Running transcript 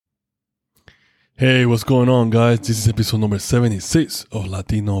Hey, what's going on, guys? This is episode number 76 of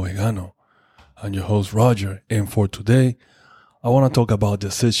Latino Vegano. I'm your host, Roger, and for today, I want to talk about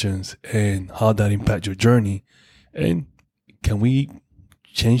decisions and how that impact your journey, and can we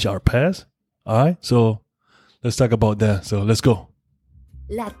change our past? All right, so let's talk about that. So let's go.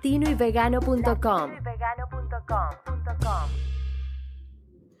 latinoyvegano.com.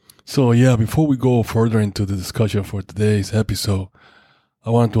 So yeah, before we go further into the discussion for today's episode, I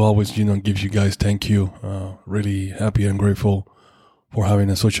wanted to always, give you guys thank you. Really happy and grateful for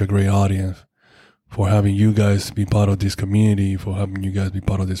having such a great audience, for having you guys be part of this community, for having you guys be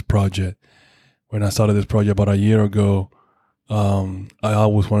part of this project. When I started this project about a year ago, I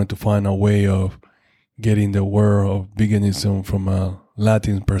always wanted to find a way of getting the world of veganism from a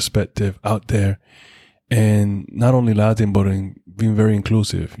Latin perspective out there. And not only Latin, but in being very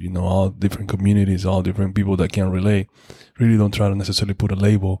inclusive, all different communities, all different people that can relate. Really don't try to necessarily put a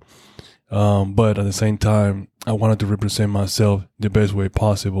label. But at the same time, I wanted to represent myself the best way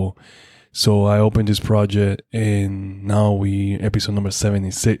possible. So I opened this project, and now we episode number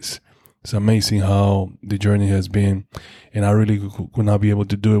 76. It's amazing how the journey has been, and I really could not be able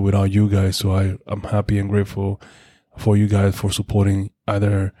to do it without you guys. So I'm happy and grateful for you guys for supporting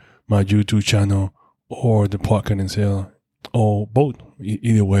either my YouTube channel or the podcast itself, or both.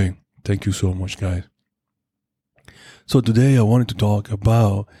 Either way, thank you so much, guys. So today I wanted to talk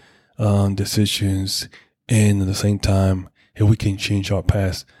about decisions, and at the same time, if we can change our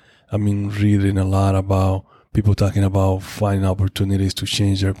past. I mean, reading a lot about people talking about finding opportunities to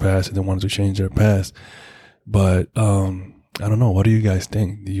change their past, and they want to change their past. But I don't know. What do you guys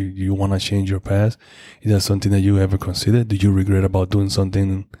think? Do you want to change your past? Is that something that you ever considered? Do you regret about doing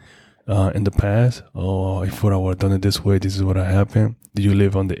something in the past? Or if I would have done it this way, this is what happened. Do you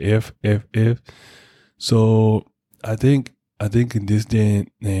live on the if? So I think in this day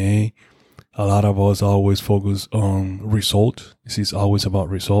and age, a lot of us always focus on result. This is always about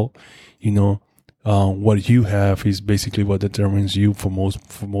result. What you have is basically what determines you for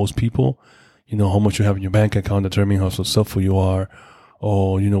most people. How much you have in your bank account determines how successful you are,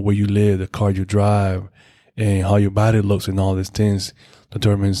 or where you live, the car you drive, and how your body looks, and all these things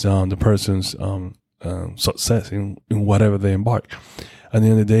determines the person's success in whatever they embark. At the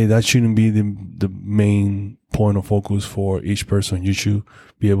end of the day, that shouldn't be the main point of focus for each person. You should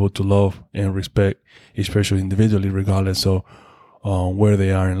be able to love and respect each person individually, regardless of where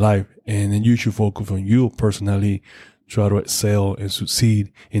they are in life. And then you should focus on you personally, try to excel and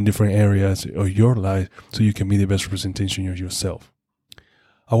succeed in different areas of your life so you can be the best representation of yourself.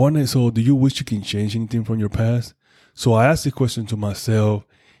 So do you wish you can change anything from your past? So I asked the question to myself,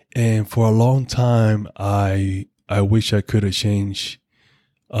 and for a long time, I wish I could have changed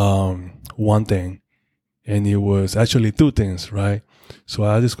one thing, and it was actually two things, right? So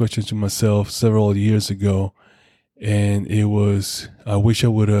I asked this question to myself several years ago, and it was, I wish I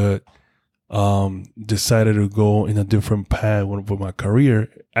would have decided to go in a different path for my career,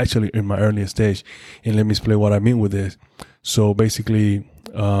 actually in my earliest stage. And let me explain what I mean with this. So basically,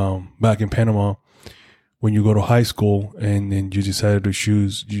 back in Panama, when you go to high school and then you decided to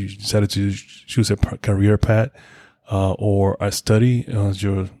choose a career path or a study,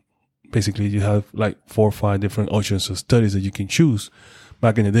 basically you have like 4 or 5 different options of studies that you can choose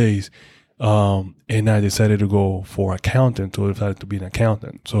back in the days. And I decided to go for accountant, so I decided to be an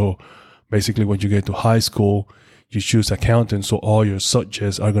accountant. So basically when you get to high school, you choose accountant, so all your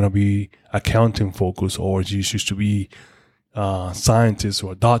subjects are going to be accounting focused, or you choose to be scientist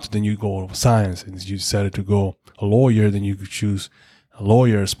or a doctor, then you go with science. And you decided to go a lawyer, then you could choose a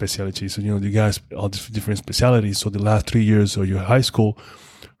lawyer specialty. So, you guys, all different specialties. So the last 3 years of your high school,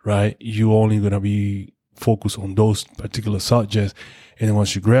 right, you only going to be focused on those particular subjects. And then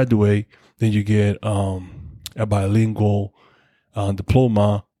once you graduate, then you get a bilingual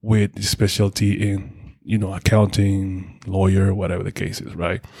diploma with the specialty in, accounting, lawyer, whatever the case is,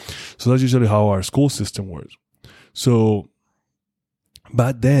 right? So that's usually how our school system works. So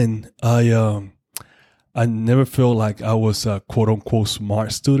back then, I never felt like I was a quote unquote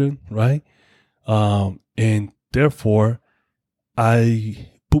smart student, right? And therefore, I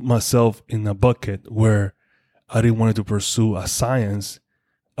put myself in a bucket where I didn't want to pursue a science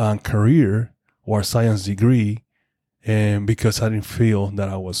career or a science degree, and because I didn't feel that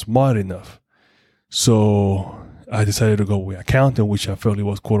I was smart enough. So I decided to go with accounting, which I felt it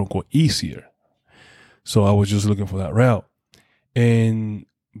was quote unquote easier. So I was just looking for that route. And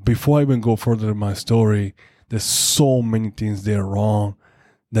before I even go further in my story, there's so many things that are wrong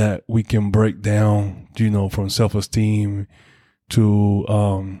that we can break down, from self-esteem to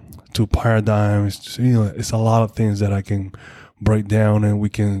paradigms. It's a lot of things that I can break down, and we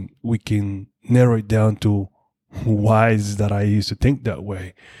can narrow it down to why is that I used to think that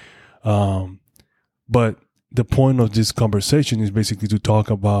way. But the point of this conversation is basically to talk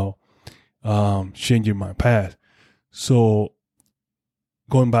about changing my path. So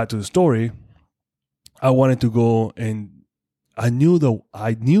going back to the story, I wanted to go, and I knew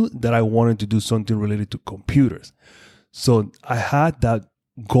that I wanted to do something related to computers. So I had that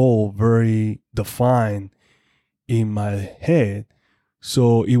goal very defined in my head.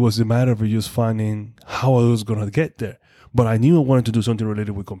 So it was a matter of just finding how I was going to get there. But I knew I wanted to do something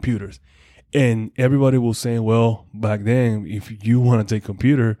related with computers. And everybody was saying, well, back then, if you want to take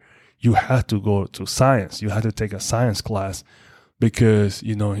computer, you had to go to science. You had to take a science class because,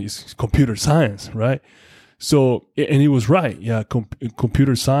 it's computer science, right? So, and he was right. Yeah,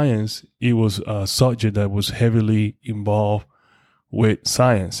 computer science, it was a subject that was heavily involved with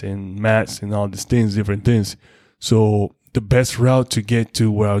science and maths and all these things, different things. So the best route to get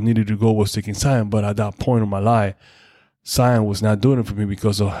to where I needed to go was taking science. But at that point in my life, science was not doing it for me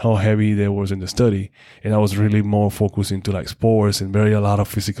because of how heavy there was in the study. And I was really more focused into like sports and a lot of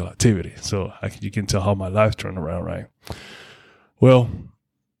physical activity. So you can tell how my life turned around, right? Well,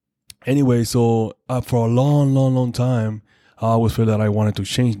 anyway, so for a long time, I always felt that I wanted to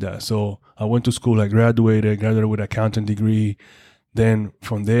change that. So I went to school, I graduated with an accounting degree. Then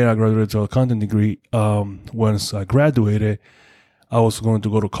from there, I graduated to an accounting degree. Once I graduated, I was going to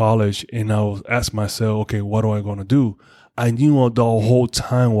go to college, and I was asked myself, okay, what am I going to do? I knew the whole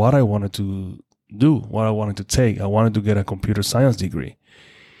time what I wanted to do, what I wanted to take. I wanted to get a computer science degree.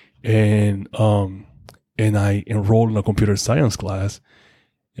 And I enrolled in a computer science class,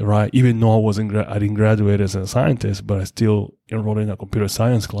 right? Even though I didn't graduate as a scientist, but I still enrolled in a computer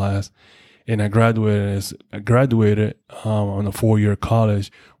science class. And I graduated on a 4-year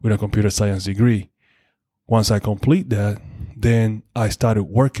college with a computer science degree. Once I complete that, then I started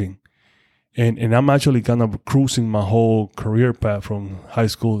working. And I'm actually kind of cruising my whole career path from high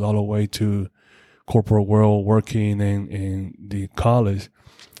school all the way to corporate world, working in the college.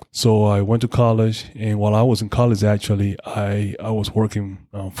 So I went to college, and while I was in college, actually, I was working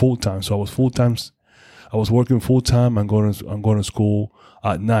full time. So I was working full time. I'm going to school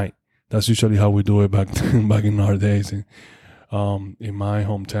at night. That's usually how we do it back in our days in my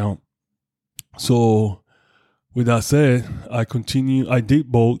hometown. So with that said, I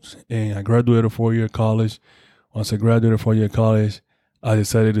did both, and I graduated 4-year college. Once I graduated 4-year college, I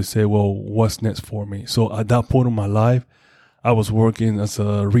decided to say, well, what's next for me? So at that point in my life, I was working as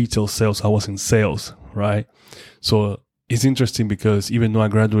a retail sales. I was in sales, right? So it's interesting because even though I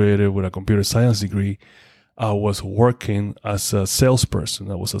graduated with a computer science degree, I was working as a salesperson.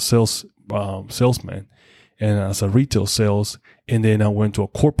 I was a salesman, and as a retail sales, and then I went to a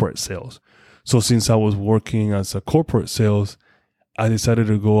corporate sales. So since I was working as a corporate sales, I decided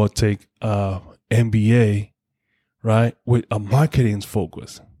to go and take a MBA, right, with a marketing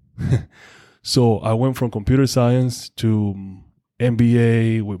focus. So I went from computer science to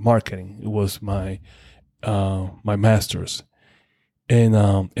MBA with marketing. It was my master's. And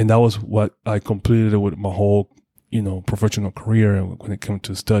that was what I completed with my whole, professional career when it came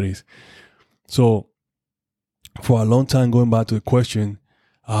to studies. So for a long time, going back to the question,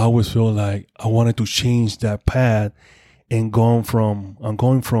 I always feel like I wanted to change that path and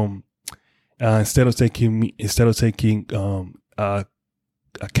instead of taking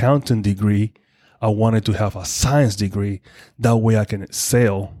accounting degree, I wanted to have a science degree. That way I can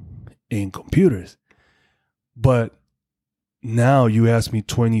excel in computers. But now you ask me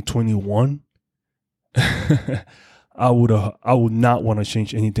 2021, I would not want to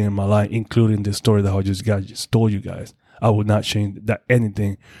change anything in my life, including the story that I just told you guys. I would not change that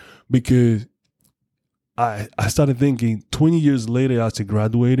anything, because I started thinking 20 years later after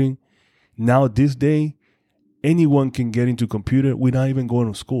graduating, now this day, anyone can get into computer without even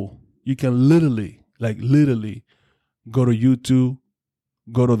going to school. You can literally go to YouTube,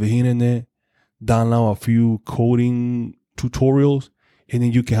 go to the internet, download a few coding tutorials, and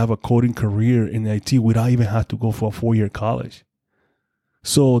then you can have a coding career in IT without even have to go for a 4-year college.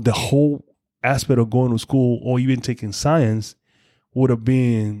 So the whole aspect of going to school or even taking science would have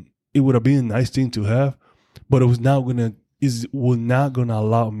been a nice thing to have, but it was not gonna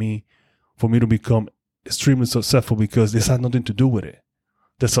allow me to become extremely successful, because this has nothing to do with it.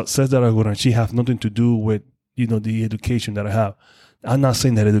 The success that I'm going to achieve have nothing to do with, the education that I have. I'm not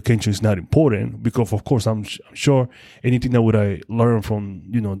saying that education is not important, because of course I'm sure anything that I learned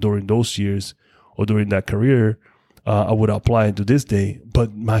from, during those years or during that career, I would apply it to this day.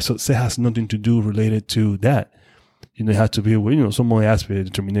 But my success has nothing to do related to that. It has to be with, some more aspect,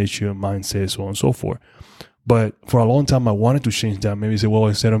 determination, mindset, so on and so forth. But for a long time, I wanted to change that. Maybe say, well,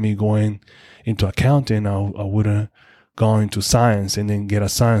 instead of me going into accounting, I would have gone into science and then get a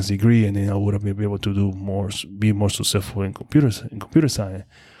science degree, and then I would have been able to be more successful in computer science.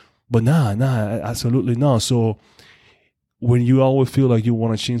 But nah, absolutely not. So when you always feel like you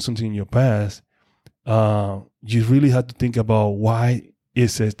want to change something in your past, you really have to think about why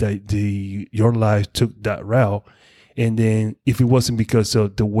is it that your life took that route. And then if it wasn't because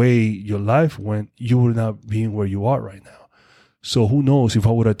of the way your life went, you would not be where you are right now. So who knows if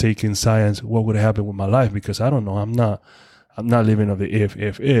I would have taken science, what would have happened with my life? Because I don't know. I'm not living of the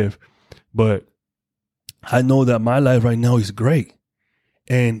if, but I know that my life right now is great.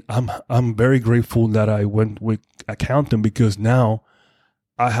 And I'm very grateful that I went with accounting, because now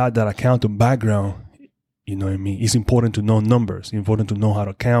I had that accounting background. You know what I mean? It's important to know numbers. It's important to know how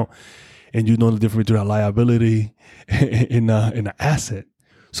to count. And you know the difference between a liability and an asset.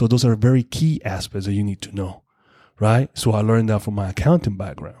 So those are very key aspects that you need to know, right? So I learned that from my accounting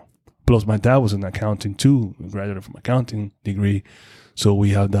background. Plus, my dad was in accounting too, graduated from accounting degree. So we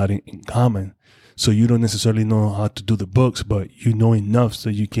have that in common. So you don't necessarily know how to do the books, but you know enough so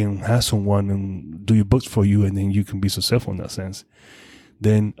you can have someone and do your books for you, and then you can be successful in that sense.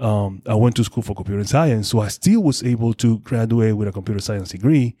 Then I went to school for computer science. So I still was able to graduate with a computer science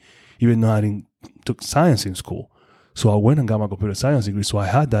degree, even though I took science in school. So I went and got my computer science degree. So I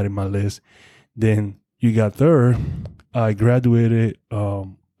had that in my list. Then you got there. I graduated. I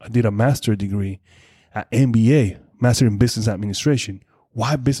did a master's degree at MBA, Master in Business Administration.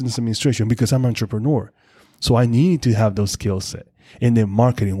 Why business administration? Because I'm an entrepreneur. So I need to have those skill set. And then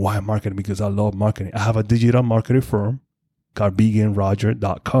marketing. Why marketing? Because I love marketing. I have a digital marketing firm called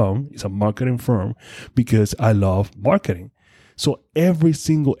BeginRoger.com. It's a marketing firm because I love marketing. So every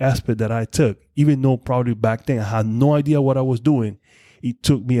single aspect that I took, even though probably back then I had no idea what I was doing, it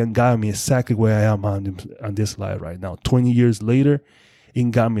took me and got me exactly where I am on this life right now. 20 years later,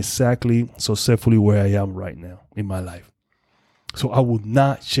 it got me exactly successfully where I am right now in my life. So I would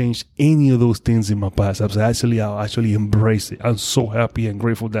not change any of those things in my past. I'll actually embrace it. I'm so happy and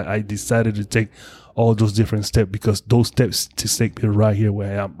grateful that I decided to take all those different steps, because those steps to take me right here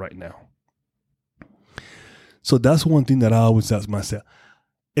where I am right now. So that's one thing that I always ask myself.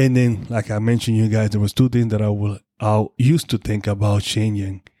 And then, like I mentioned, you guys, there was two things that I used to think about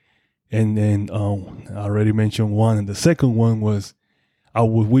changing. And then I already mentioned one. And the second one was I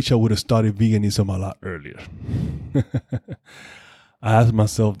wish I would have started veganism a lot earlier. I asked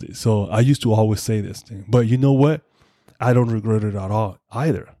myself this. So I used to always say this thing. But you know what? I don't regret it at all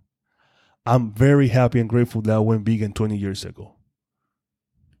either. I'm very happy and grateful that I went vegan 20 years ago.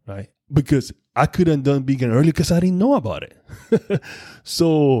 Right? Because I could have done vegan early because I didn't know about it.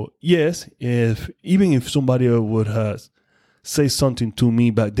 So yes, even if somebody would have say something to me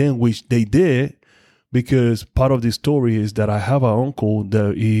back then, which they did, because part of the story is that I have an uncle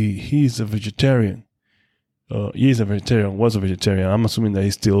that he's a vegetarian. Was a vegetarian. I'm assuming that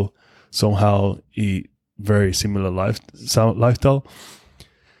he still somehow eat very similar lifestyle.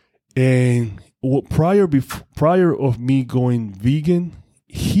 And prior of me going vegan,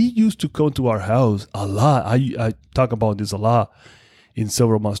 he used to come to our house a lot. I talk about this a lot in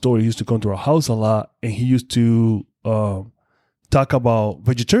several of my stories. He used to come to our house a lot, and he used to talk about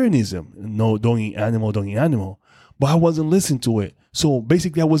vegetarianism. No, don't eat animal. But I wasn't listening to it. So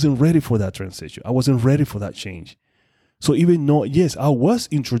basically, I wasn't ready for that transition. I wasn't ready for that change. So even though, yes, I was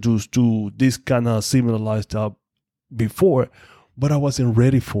introduced to this kind of similar lifestyle before, but I wasn't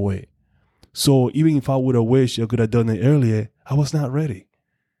ready for it. So even if I would have wished I could have done it earlier, I was not ready.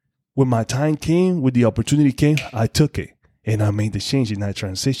 When my time came, when the opportunity came, I took it. And I made the change and I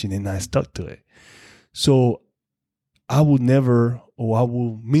transitioned and I stuck to it. So I will never, or I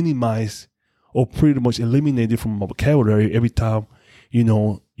will minimize or pretty much eliminate it from my vocabulary every time,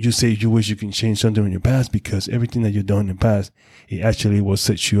 you say you wish you can change something in your past, because everything that you've done in the past, it actually will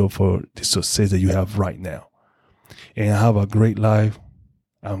set you up for the success that you have right now. And I have a great life.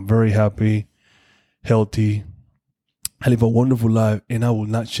 I'm very happy, healthy. I live a wonderful life, and I will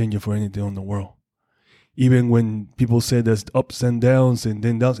not change it for anything in the world. Even when people say there's ups and downs and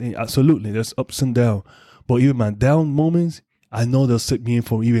then downs, absolutely, there's ups and downs. But even my down moments, I know they'll set me in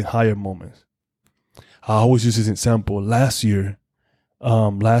for even higher moments. I always use this example. Last year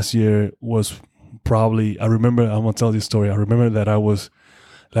was probably, I'm going to tell this story. I remember that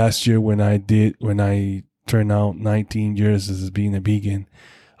last year when I turned out 19 years as being a vegan,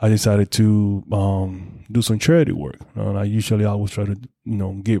 I decided to do some charity work. I usually always try to,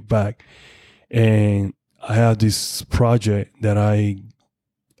 give back. And I have this project that I,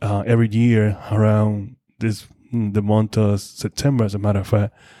 every year around the month of September, as a matter of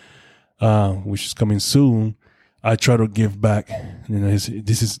fact, which is coming soon, I try to give back.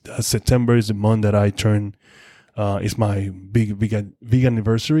 This is September is the month that I turn. It's my big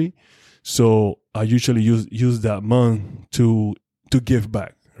anniversary, so I usually use that month to give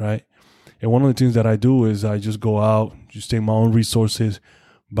back, right? And one of the things that I do is I just go out, just take my own resources,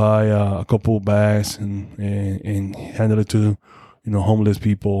 buy a couple of bags and handle it to homeless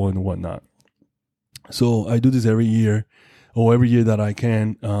people and whatnot. So I do this every year, or every year that I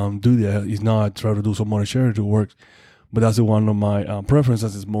can do that. It's not I try to do some more charity work, but that's one of my preferences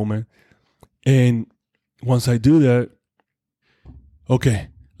at this moment. And once I do that, okay,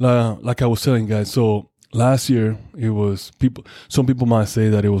 like I was telling you guys, so last year it was some people might say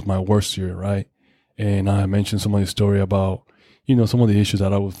that it was my worst year, right? And I mentioned some of the story about, some of the issues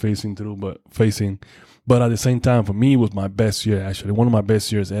that I was facing, but at the same time, for me, it was my best year, actually, one of my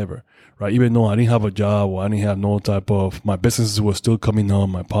best years ever, right? Even though I didn't have a job or I didn't have no type of, my businesses were still coming on,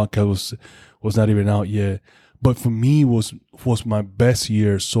 my podcast was not even out yet. But for me, was my best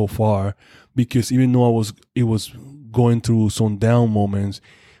year so far, because even though it was going through some down moments,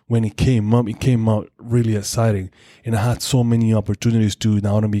 when it came out really exciting. And I had so many opportunities to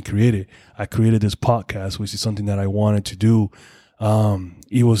not only be creative. I created this podcast, which is something that I wanted to do.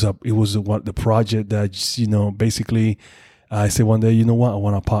 It was the project that, basically I said one day, you know what, I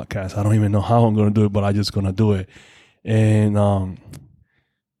want a podcast. I don't even know how I'm going to do it, but I'm just going to do it. And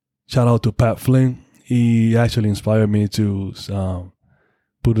shout out to Pat Flynn. He actually inspired me to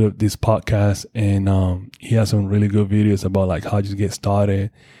put up this podcast, and he has some really good videos about like how you get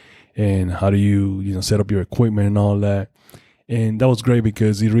started and how do you set up your equipment and all that. And that was great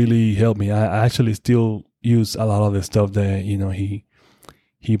because it really helped me. I actually still use a lot of the stuff that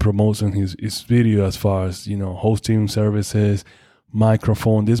he promotes in his video, as far as hosting services,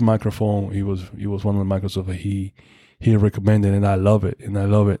 microphone. This microphone, it was one of the microphones that he recommended, and I love it.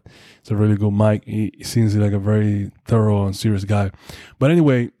 It's a really good mic. He seems like a very thorough and serious guy. But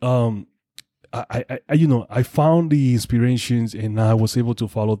anyway, I found the inspirations, and I was able to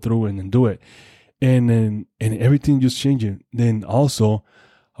follow through and do it, and everything just changing. Then also,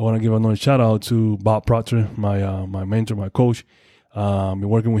 I want to give another shout out to Bob Proctor, my mentor, my coach. Been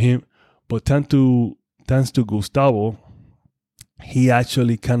working with him, but thanks to Gustavo, he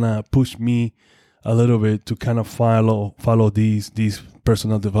actually kind of pushed me a little bit to kind of follow these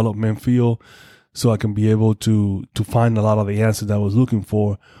personal development field, so I can be able to find a lot of the answers that I was looking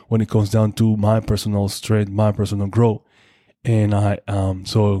for when it comes down to my personal strength, my personal growth. And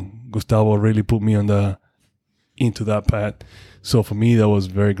so Gustavo really put me into that path. So for me, that was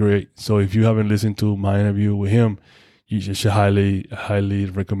very great. So if you haven't listened to my interview with him, you should highly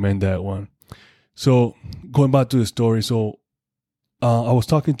recommend that one. So going back to the story, so I was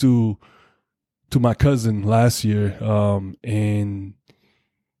talking to my cousin last year, and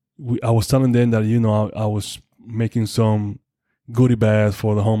I was telling them that I was making some goodie bags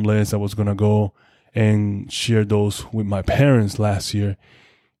for the homeless. I was gonna go and share those with my parents last year,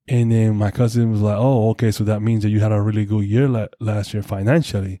 and then my cousin was like, "Oh, okay, so that means that you had a really good year last year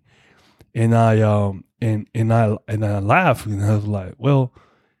financially." And I laughed, and I was like, "Well,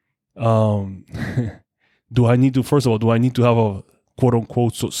 do I need to have a quote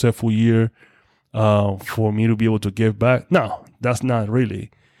unquote successful year for me to be able to give back?" No, that's not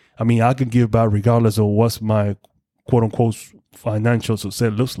really. I mean, I can give back regardless of what's my quote unquote financial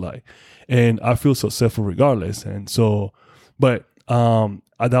success looks like. And I feel successful regardless. And so, but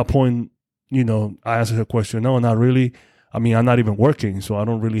at that point, I answered her question, no, not really. I mean, I'm not even working, so I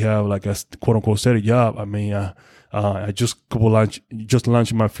don't really have like a quote unquote steady job. I mean, I just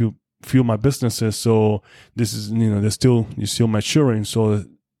launched my few of my businesses. So this is, you're still maturing. So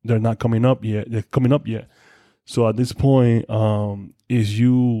they're not coming up yet. They're coming up yet. So at this point, is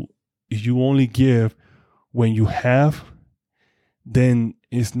you only give when you have, then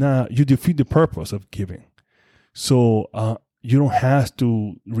it's not, you defeat the purpose of giving. So you don't have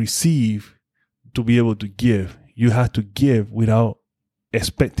to receive to be able to give. You have to give without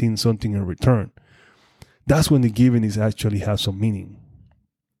expecting something in return. That's when the giving is actually has some meaning.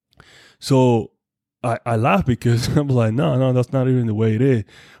 So I laugh because I'm like, no, that's not even the way it is.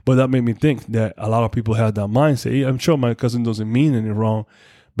 But that made me think that a lot of people have that mindset. I'm sure my cousin doesn't mean anything wrong.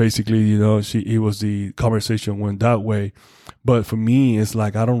 Basically, it was the conversation went that way. But for me, it's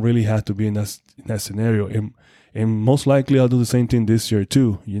like I don't really have to be in that scenario. And most likely I'll do the same thing this year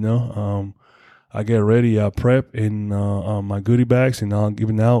too. I get ready, I prep in my goodie bags, and I'll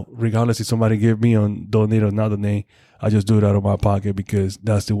give it out regardless if somebody give me on donate or not donate. I just do it out of my pocket because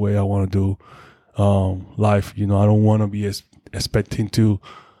that's the way I want to do life. I don't want to be expecting to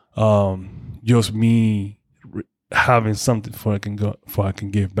just me having something before I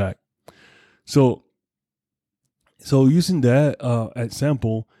can give back. So using that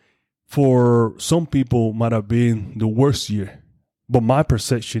example, for some people might have been the worst year, but my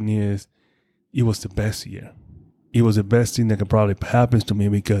perception is it was the best year. It was the best thing that could probably happen to me,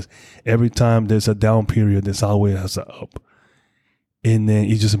 because every time there's a down period, there's always an up. And then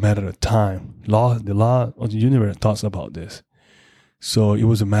it's just a matter of time. The law of the universe talks about this. So it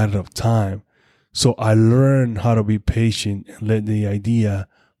was a matter of time. So I learned how to be patient and let the idea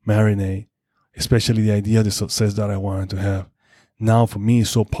marinate, especially the idea of the success that I wanted to have. Now for me, it's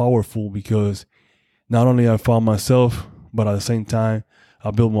so powerful, because not only I found myself, but at the same time,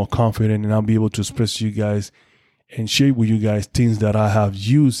 I build more confidence, and I'll be able to express to you guys and share with you guys things that I have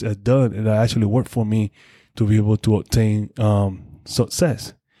used and done and that actually worked for me to be able to obtain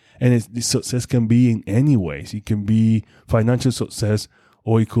success. And the success can be in any ways. It can be financial success,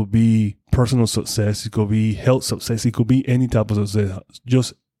 or it could be personal success. It could be health success. It could be any type of success.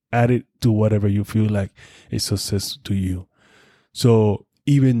 Just add it to whatever you feel like is success to you. So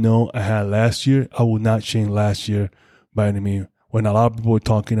even though I had last year, I would not change last year by any means. When a lot of people are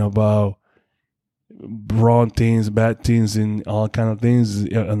talking about wrong things, bad things, and all kind of things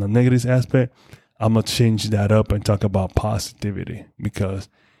on the negative aspect, I'm going to change that up and talk about positivity, because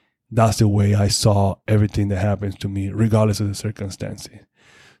that's the way I saw everything that happens to me, regardless of the circumstances.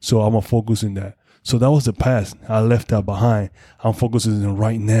 So I'm going to focus on that. So that was the past. I left that behind. I'm focusing on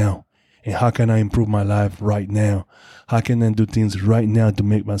right now. And how can I improve my life right now? How can I do things right now to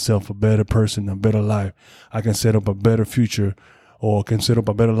make myself a better person, a better life? I can set up a better future, or can set up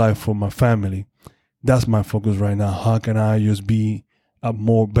a better life for my family. That's my focus right now. How can I just be a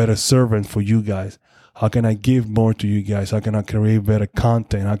more better servant for you guys? How can I give more to you guys? How can I create better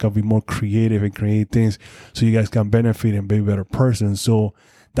content? How can I be more creative and create things so you guys can benefit and be a better person? So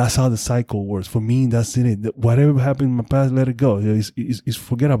that's how the cycle works. For me, that's it. Whatever happened in my past, let it go. It's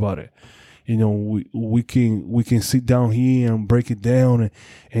forget about it. You know, we can sit down here and break it down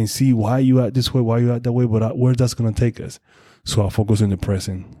and see why you act this way, why you act that way, but where that's going to take us. So I focus on the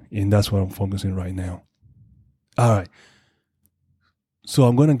present, and that's what I'm focusing right now. All right. So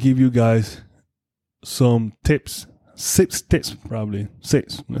I'm going to give you guys some tips, 6 tips, probably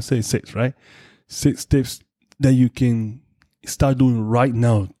 6. Let's say 6, right? 6 tips that you can start doing right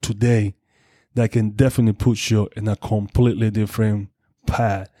now, today, that can definitely put you in a completely different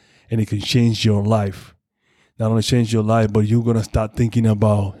path, and it can change your life. Not only change your life, but you're going to start thinking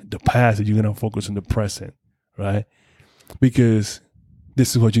about the past, and you're going to focus on the present, right? Because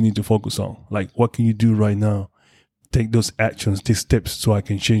this is what you need to focus on. Like, what can you do right now? Take those actions, these steps, so I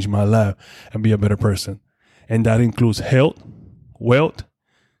can change my life and be a better person. And that includes health, wealth,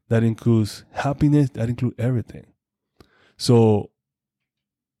 that includes happiness, that includes everything. So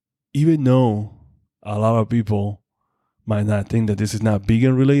even though a lot of people might not think that this is not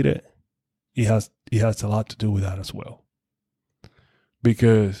vegan related, it has a lot to do with that as well.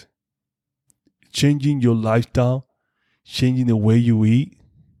 Because changing your lifestyle, changing the way you eat,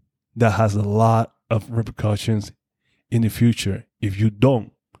 that has a lot of repercussions in the future if you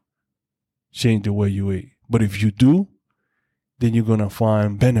don't change the way you eat. But if you do, then you're going to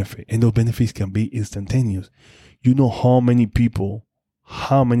find benefit. And those benefits can be instantaneous. You know how many people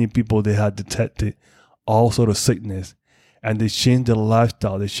they had detected all sort of sickness, and they changed their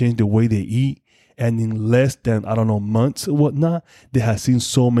lifestyle, they changed the way they eat, and in less than, months or whatnot, they have seen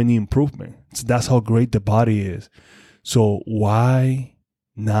so many improvements. That's how great the body is. So why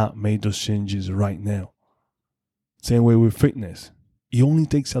not make those changes right now? Same way with fitness. It only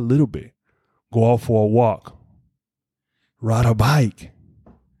takes a little bit. Go out for a walk. Ride a bike.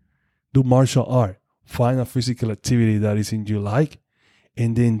 Do martial art. Find a physical activity that is in your like,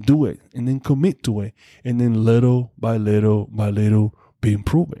 and then do it. And then commit to it. And then little by little by little be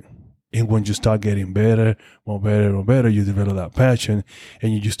improving. And when you start getting better, more better, you develop that passion,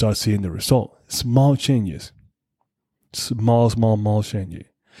 and you just start seeing the result. Small changes. Small changes.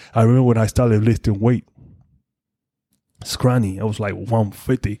 I remember when I started lifting weight, scrawny, I was like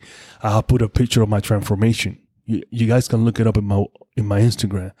 150. I put a picture of my transformation. You guys can look it up in my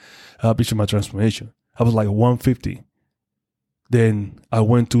Instagram. I have a picture of my transformation. I was like 150. Then I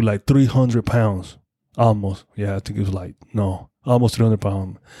went to like 300 pounds. Almost. Yeah, I think it was almost 300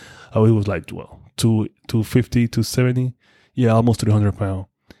 pounds. It was like, 250, 270. Yeah, almost 300 pounds.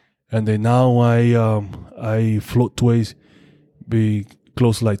 And then now I fluctuate, be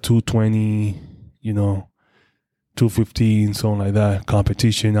close to like 220, 215, something like that.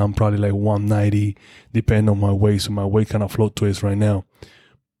 Competition, I'm probably like 190, depending on my weight. So my weight kind of fluctuates right now.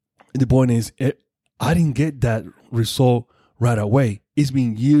 The point is, I didn't get that result right away. It's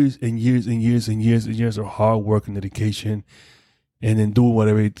been years and years of hard work and dedication, and then do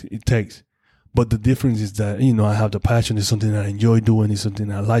whatever it takes. But the difference is that, I have the passion. It's something that I enjoy doing. It's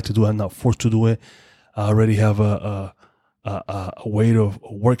something I like to do. I'm not forced to do it. I already have a way of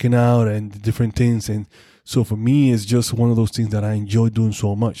working out and different things. And so for me, it's just one of those things that I enjoy doing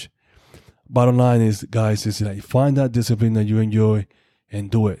so much. Bottom line is, guys, is like find that discipline that you enjoy and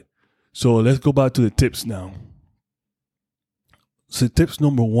do it. So let's go back to the tips now. So tips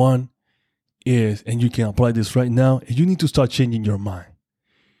number 1 is, and you can apply this right now, is you need to start changing your mind.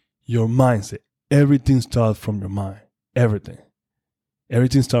 Your mindset. Everything starts from your mind. Everything.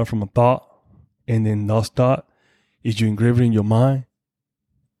 Everything starts from a thought. And then that thought, if you engrave it in your mind,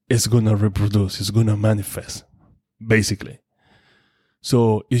 it's going to reproduce. It's going to manifest, basically.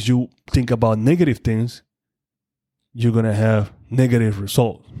 So if you think about negative things, you're going to have negative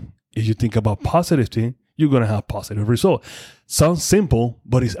results. If you think about positive things, you're going to have positive results. Sounds simple,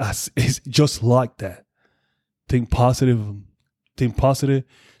 but it's just like that. Think positive,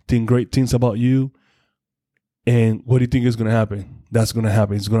 think great things about you. And what do you think is going to happen? That's going to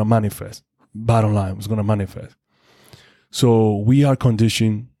happen. It's going to manifest. Bottom line, it's going to manifest. So we are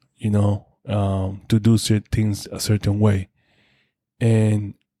conditioned, to do certain things a certain way.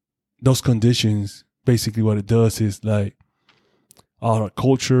 And those conditions, basically what it does is like our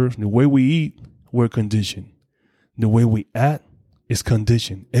culture, the way we eat, we're conditioned. The way we act is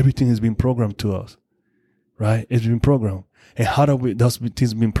conditioned. Everything has been programmed to us, right? It's been programmed. And how do those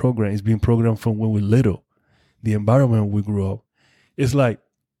things been programmed? It's been programmed from when we're little. The environment we grew up. It's like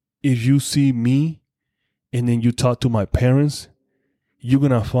if you see me and then you talk to my parents, you're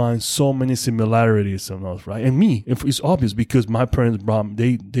going to find so many similarities in us, right? And me, it's obvious because my parents,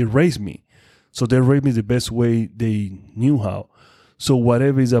 they raised me. So they raised me the best way they knew how. So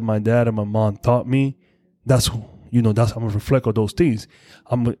whatever is that my dad and my mom taught me, that's I'm going to reflect on those things.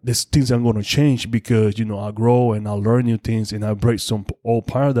 There's things I'm going to change because, I grow and I learn new things and I break some old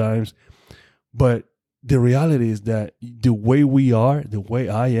paradigms. But the reality is that the way we are, the way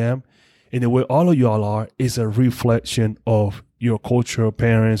I am, and the way all of y'all are is a reflection of your culture,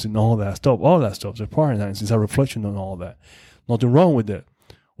 parents, and all that stuff. All that stuff, the paradigms, is a reflection on all that. Nothing wrong with that.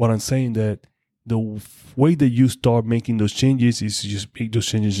 What I'm saying that the way that you start making those changes is just make those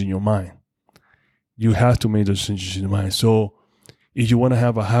changes in your mind. You have to make those changes in your mind. So if you want to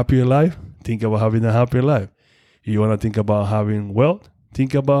have a happier life, think about having a happier life. If you want to think about having wealth,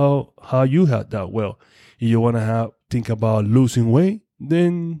 think about how you had that wealth. If you want to think about losing weight,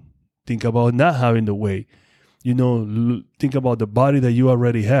 then think about not having the weight. Think about the body that you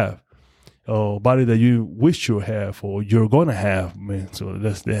already have, or body that you wish you have, or you're going to have, man. So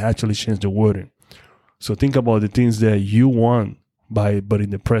they actually change the wording. So think about the things that you want but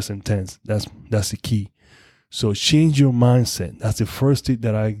in the present tense. That's the key. So change your mindset. That's the first tip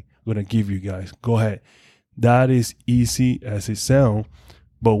that I'm going to give you guys. Go ahead. That is easy as it sounds,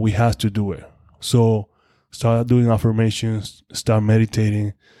 but we have to do it. So start doing affirmations, start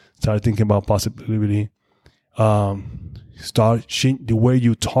meditating, start thinking about possibility. Start changing the way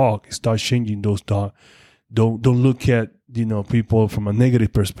you talk. Start changing those thoughts. Don't look at people from a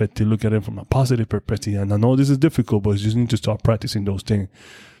negative perspective. Look at it from a positive perspective. And I know this is difficult, but you just need to start practicing those things.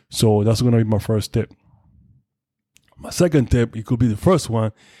 So that's going to be my first tip. My second tip, it could be the first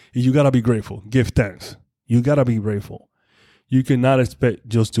one, is you gotta be grateful. Give thanks. You gotta be grateful. You cannot expect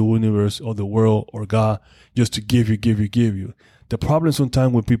just the universe or the world or God just to give you. The problem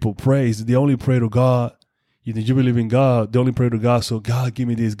sometimes when people pray is they only pray to God. You believe in God, they only pray to God. So God, give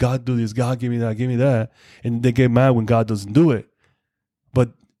me this, God do this, God, give me that. And they get mad when God doesn't do it.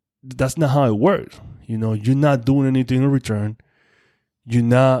 But that's not how it works. You're not doing anything in return. You're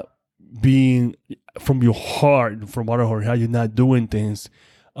not being from your heart, from out of your heart, you're not doing things.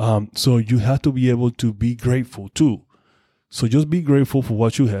 So you have to be able to be grateful too. So just be grateful for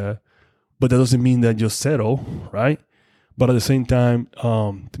what you have. But that doesn't mean that you settle, right? But at the same time,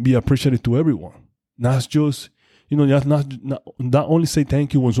 be appreciative to everyone. Not just, not only say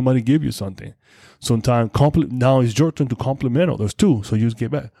thank you when somebody gives you something. Sometimes now it's your turn to compliment others too. So you just get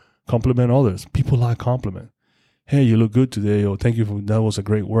back. Compliment others. People like compliment. Hey, you look good today. Or thank you that was a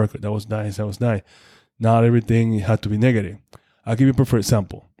great work. That was nice. Not everything had to be negative. I'll give you a perfect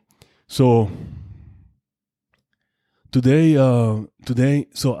example. So today,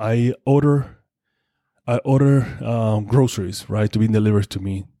 so I order groceries, right, to be delivered to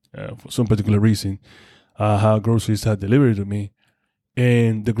me. For some particular reason, how groceries had delivered to me,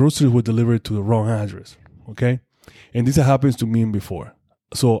 and the groceries were delivered to the wrong address. Okay, and this happens to me before.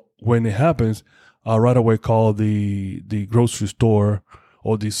 So when it happens, I right away call the grocery store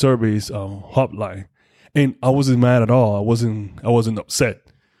or the service hotline, and I wasn't mad at all. I wasn't upset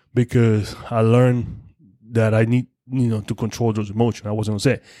because I learned that I need to control those emotions. I wasn't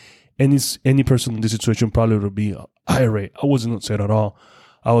upset, any person in this situation probably would be irate. I wasn't upset at all.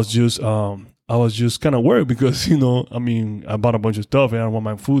 I was just kind of worried because I mean, I bought a bunch of stuff and I don't want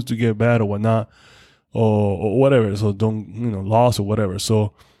my food to get bad or whatnot or whatever. So don't loss or whatever.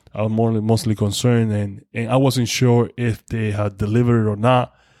 So I was mostly concerned and I wasn't sure if they had delivered it or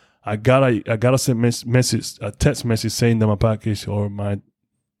not. I got a text message saying that my package or my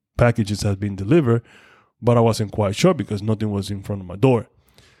packages had been delivered, but I wasn't quite sure because nothing was in front of my door.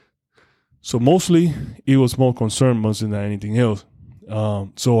 So mostly it was more concern more than anything else.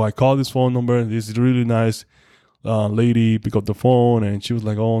 So I called this phone number. This really nice lady picked up the phone and she was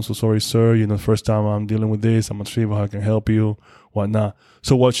like, "Oh, I'm so sorry, sir. First time I'm dealing with this. I'm not sure if I can help you, whatnot."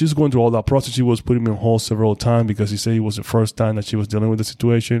 So while she's going through all that process, she was putting me on hold several times because she said it was the first time that she was dealing with the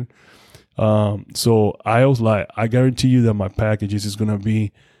situation. So I was like, I guarantee you that my packages is going to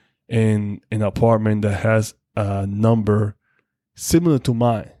be in an apartment that has a number similar to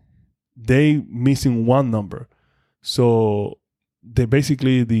mine. They missing one number. So they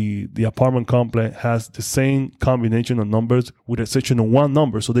basically, the apartment complex has the same combination of numbers with the exception of one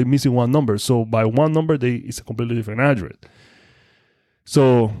number. So they're missing one number. So by one number, it's a completely different address.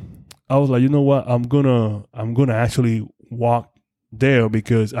 So I was like, you know what? I'm gonna actually walk there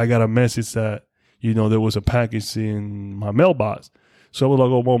because I got a message that, there was a package in my mailbox. So I was like,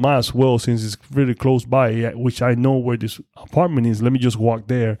 oh, well, might as well, since it's really close by, which I know where this apartment is, let me just walk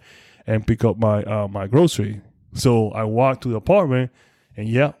there and pick up my grocery. So I walked to the apartment and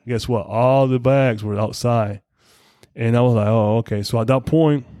guess what? All the bags were outside. And I was like, oh, okay. So at that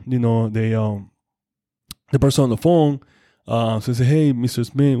point, they, the person on the phone, says, "Hey, Mr.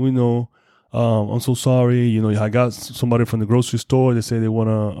 Smith, I'm so sorry. I got somebody from the grocery store. They say they want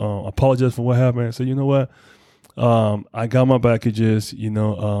to apologize for what happened." I said, "You know what? I got my packages.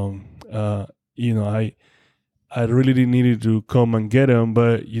 I really didn't need to come and get them,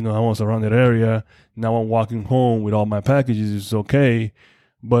 but I was around that area. Now I'm walking home with all my packages. It's okay,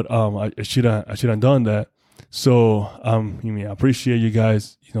 but I should have done that. So I appreciate you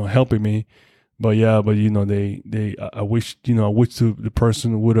guys, helping me." But I wish the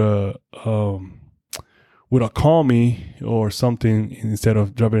person would have called me or something instead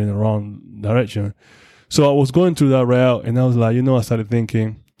of driving in the wrong direction. So I was going through that route and I was like, I started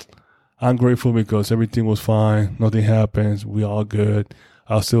thinking, I'm grateful because everything was fine. Nothing happens. We all good.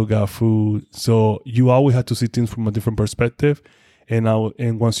 I still got food. So you always have to see things from a different perspective. And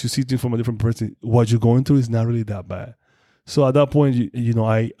once you see things from a different perspective, what you're going through is not really that bad. So at that point,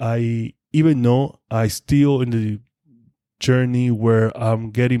 I even though I still in the journey where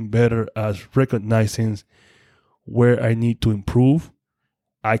I'm getting better at recognizing where I need to improve,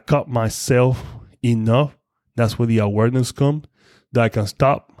 I caught myself enough. That's where the awareness comes, that I can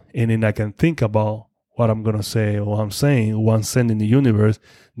stop and then I can think about what I'm going to say or what I'm saying, what I'm sending the universe.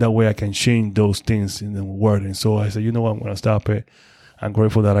 That way I can change those things in the word. And so I said, you know what, I'm going to stop it. I'm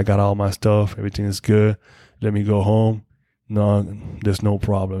grateful that I got all my stuff. Everything is good. Let me go home. No, there's no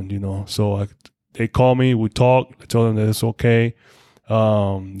problem, So they call me, we talk. I tell them that it's okay.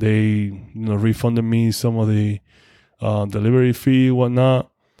 They, refunded me some of the delivery fee,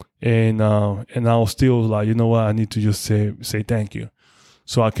 whatnot, and I was still like, you know what, I need to just say thank you.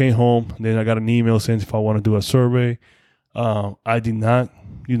 So I came home. Then I got an email saying if I want to do a survey. I did not,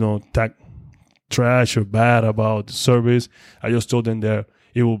 talk trash or bad about the service. I just told them that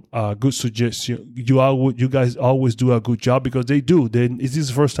it will good suggestion. You guys always do a good job because they do. This is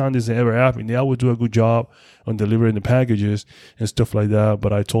the first time this ever happened. They always do a good job on delivering the packages and stuff like that.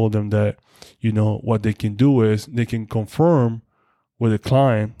 But I told them that, what they can do is they can confirm with the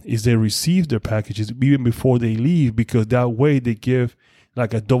client is they receive their packages even before they leave, because that way they give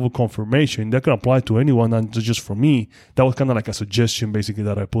like a double confirmation. That can apply to anyone, not just for me. That was kind of like a suggestion basically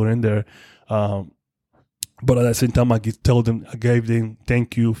that I put in there. But at the same time, I gave them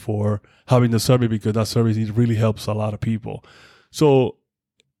thank you for having the service, because that service, it really helps a lot of people. So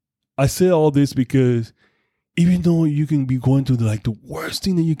I say all this because even though you can be going through the worst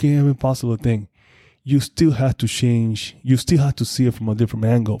thing that you can ever possible think, you still have to change. You still have to see it from a different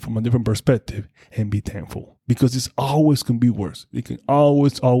angle, from a different perspective, and be thankful, because it's always can be worse. It can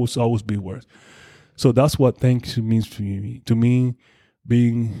always be worse. So that's what thanks means to me. To me,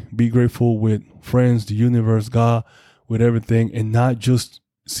 be grateful with friends, the universe, God, with everything, and not just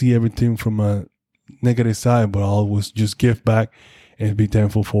see everything from a negative side, but always just give back and be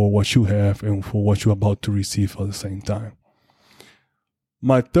thankful for what you have and for what you're about to receive at the same time.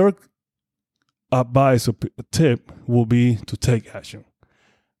 My third advice or tip will be to take action.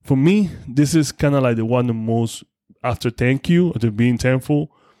 For me, this is kind of like the one the most after thank you or to being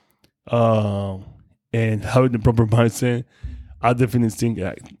thankful and having the proper mindset. I definitely think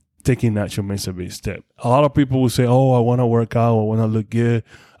taking action makes a big step. A lot of people will say, oh, I want to work out, I want to look good,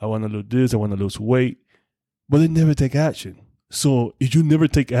 I want to look this, I want to lose weight, but they never take action. So if you never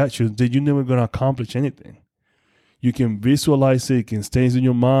take action, then you're never going to accomplish anything. You can visualize it, it can stay in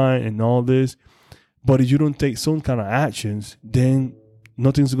your mind and all this, but if you don't take some kind of actions, then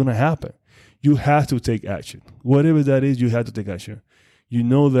nothing's going to happen. You have to take action. Whatever that is, you have to take action. You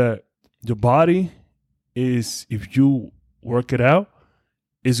know that your body is, if you work it out,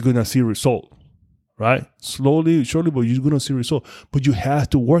 it's going to see result, right? Slowly, surely, but you're going to see result. But you have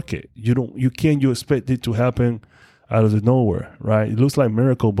to work it. You can't just expect it to happen out of the nowhere, right? It looks like a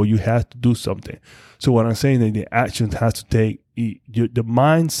miracle, but you have to do something. So what I'm saying is the action has to take, the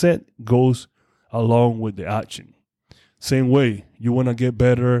mindset goes along with the action. Same way, you want to get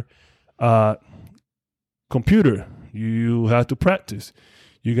better computer, you have to practice.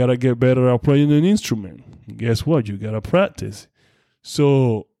 You got to get better at playing an instrument. Guess what? You got to practice.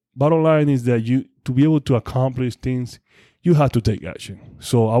 So bottom line is that to be able to accomplish things, you have to take action.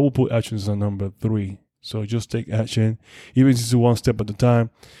 So I will put actions on number 3. So just take action, even if it's one step at a time.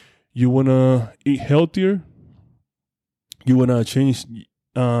 You want to eat healthier. You want to change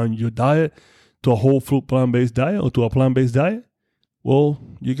your diet to a whole fruit plant-based diet or to a plant-based diet. Well,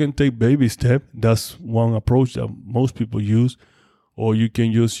 you can take baby step. That's one approach that most people use. Or you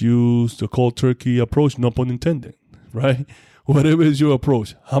can just use the cold turkey approach, no pun intended, right? Whatever is your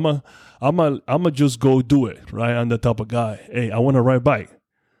approach. I'm just go do it, right? I'm the type of guy. Hey, I want to ride bike.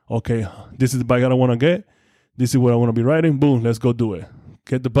 Okay, this is the bike I want to get. This is what I want to be riding. Boom, let's go do it.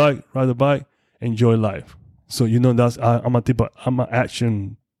 Get the bike, ride the bike, enjoy life. So I'm an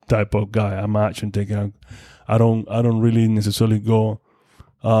action type of guy. I'm an action taker. I don't really necessarily go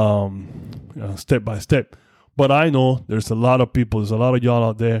step by step. But I know there's a lot of people, there's a lot of y'all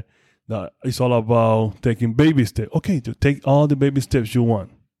out there that it's all about taking baby steps. Okay, to take all the baby steps you want.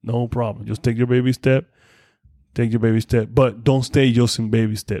 No problem. Just take your baby step. Take your baby step. But don't stay just in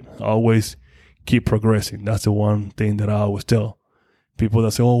baby step. Always keep progressing. That's the one thing that I always tell people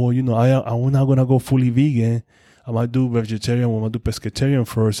that say, oh, well, I'm not going to go fully vegan. I might do vegetarian, I might do pescatarian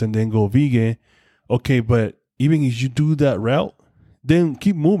first and then go vegan. Okay, but even if you do that route, then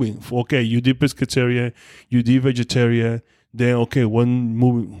keep moving. Okay, you did pescatarian, you did vegetarian, then okay,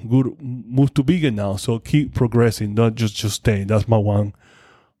 move to vegan now. So keep progressing, not just stay. That's my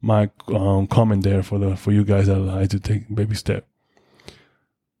comment there for you guys that like to take baby step.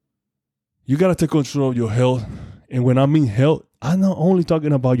 You gotta take control of your health, and when I mean health, I'm not only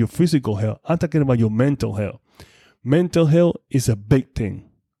talking about your physical health. I'm talking about your mental health. Mental health is a big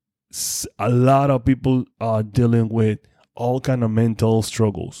thing. A lot of people are dealing with all kind of mental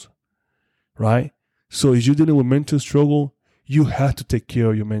struggles, right? So if you're dealing with mental struggle, you have to take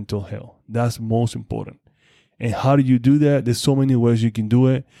care of your mental health. That's most important. And how do you do that? There's so many ways you can do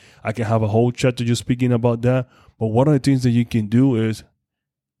it. I can have a whole chapter just speaking about that. But one of the things that you can do is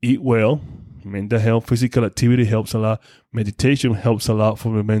eat well. Mental health, physical activity helps a lot. Meditation helps a lot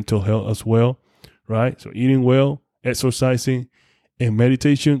for the mental health as well, right? So eating well, exercising, and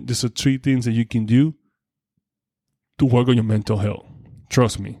meditation. These are 3 things that you can do to work on your mental health.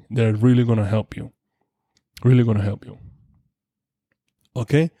 Trust me, they're really going to help you. Really going to help you.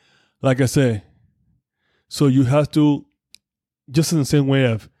 Okay? Like I said, so you have to, just in the same way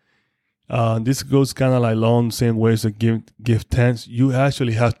of, this goes kind of like along the same ways of give thanks. You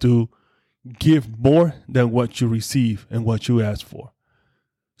actually have to give more than what you receive and what you ask for.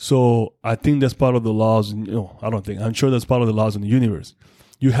 So I think that's part of the laws. I'm sure that's part of the laws in the universe.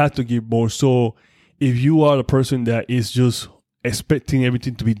 You have to give more. So if you are the person that is just expecting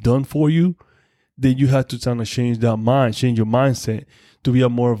everything to be done for you, then you have to kind of change your mindset to be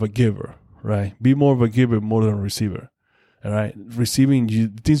more of a giver, right? Be more of a giver more than a receiver, all right? Receiving,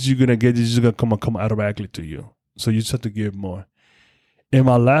 things you're going to get is just going to come automatically to you. So you just have to give more. And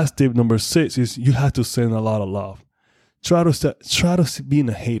my last tip, number 6, is you have to send a lot of love. Try to be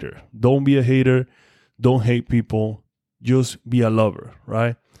a hater. Don't be a hater. Don't hate people. Just be a lover,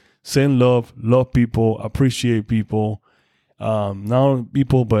 right? Send love people, appreciate people. Not only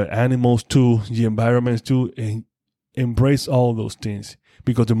people, but animals too, the environments too, and embrace all those things.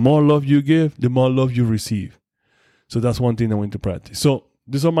 Because the more love you give, the more love you receive. So that's one thing I want to practice. So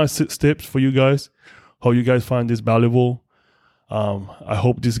these are my 6 tips for you guys. Hope you guys find this valuable. I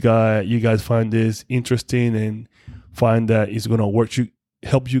hope you guys find this interesting and find that it's going to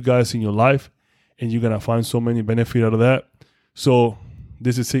help you guys in your life, and you're going to find so many benefits out of that. So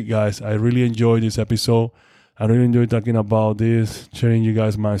this is it, guys. I really enjoyed this episode. I really enjoyed talking about this, sharing you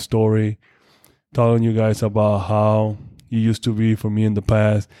guys my story, telling you guys about how it used to be for me in the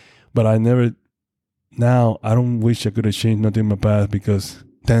past. But I don't wish I could have changed nothing in my past, because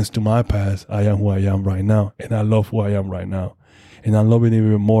thanks to my past, I am who I am right now. And I love who I am right now. And I'm loving it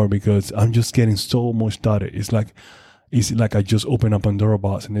even more because I'm just getting so much started. It's like I just opened up Pandora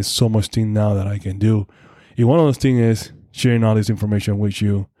box, and there's so much thing now that I can do. And one of those things is sharing all this information with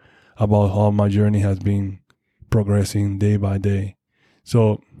you about how my journey has been progressing day by day.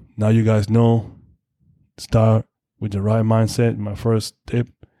 So now you guys know, start with the right mindset. My first tip,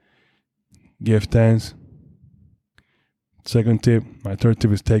 give thanks. Second tip, my third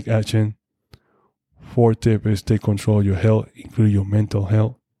tip is take action. Fourth tip is take control of your health, including your mental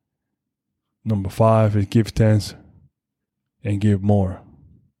health. Number 5 is give thanks and give more.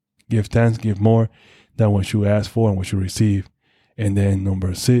 Give thanks, give more than what you ask for and what you receive. And then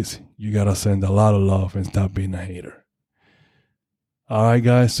number 6, you got to send a lot of love and stop being a hater. All right,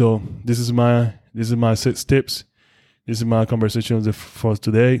 guys. So this is my 6 tips. This is my conversation for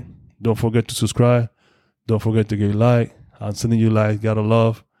today. Don't forget to subscribe. Don't forget to give a like. I'm sending you like, gotta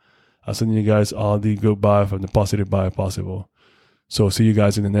love. I'm sending you guys all the good vibes and the positive vibe possible. So see you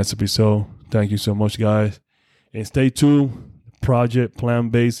guys in the next episode. Thank you so much, guys. And stay tuned. Project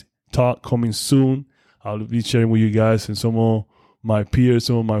Plant-Based Talk coming soon. I'll be sharing with you guys and some of my peers,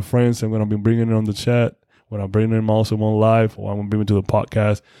 some of my friends. I'm going to be bringing it on the chat. When I'm bringing them also on live, or I'm going to bring them to the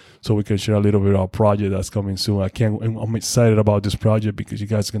podcast so we can share a little bit of our project that's coming soon. I'm excited about this project because you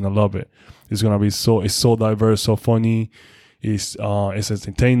guys are going to love it. It's going to be it's so diverse, so funny. It's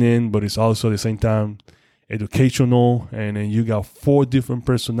entertaining, but it's also at the same time educational. And then you got 4 different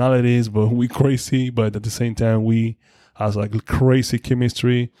personalities, but we crazy, but at the same time, we has like crazy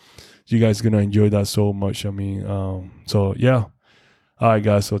chemistry. You guys are going to enjoy that so much. I mean, so yeah. All right,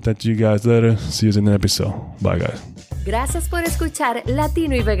 guys. So thank you guys later. See you in the episode. Bye, guys. Gracias por escuchar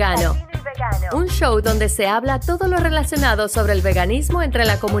Latino y Vegano, un show donde se habla todo lo relacionado sobre el veganismo entre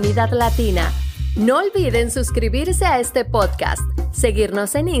la comunidad latina. No olviden suscribirse a este podcast,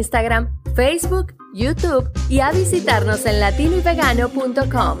 seguirnos en Instagram, Facebook, YouTube y a visitarnos en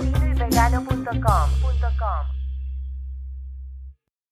latinoyvegano.com.